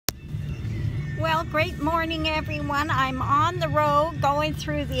Well, great morning everyone. I'm on the road going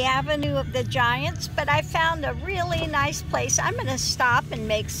through the Avenue of the Giants, but I found a really nice place. I'm going to stop and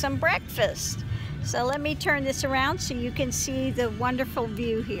make some breakfast. So let me turn this around so you can see the wonderful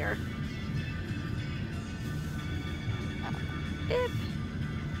view here. Beep.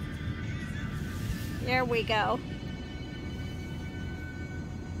 There we go.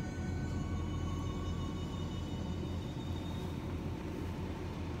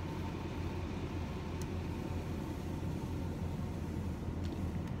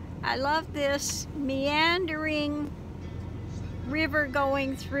 I love this meandering river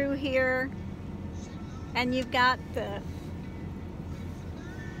going through here, and you've got the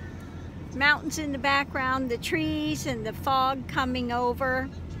mountains in the background, the trees and the fog coming over,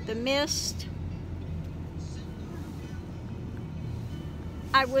 the mist.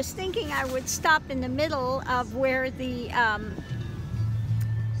 I was thinking I would stop in the middle of where the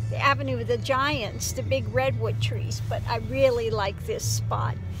Avenue of the Giants, the big redwood trees, but I really like this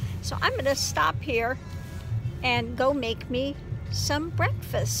spot. So I'm going to stop here and go make me some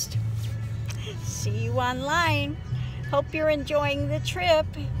breakfast. See you online. Hope you're enjoying the trip.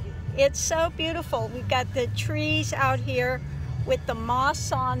 It's so beautiful. We've got the trees out here with the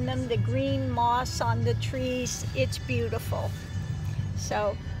moss on them, the green moss on the trees. It's beautiful.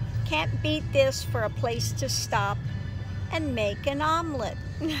 So can't beat this for a place to stop and make an omelet.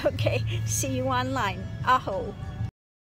 Okay, see you online. Aho.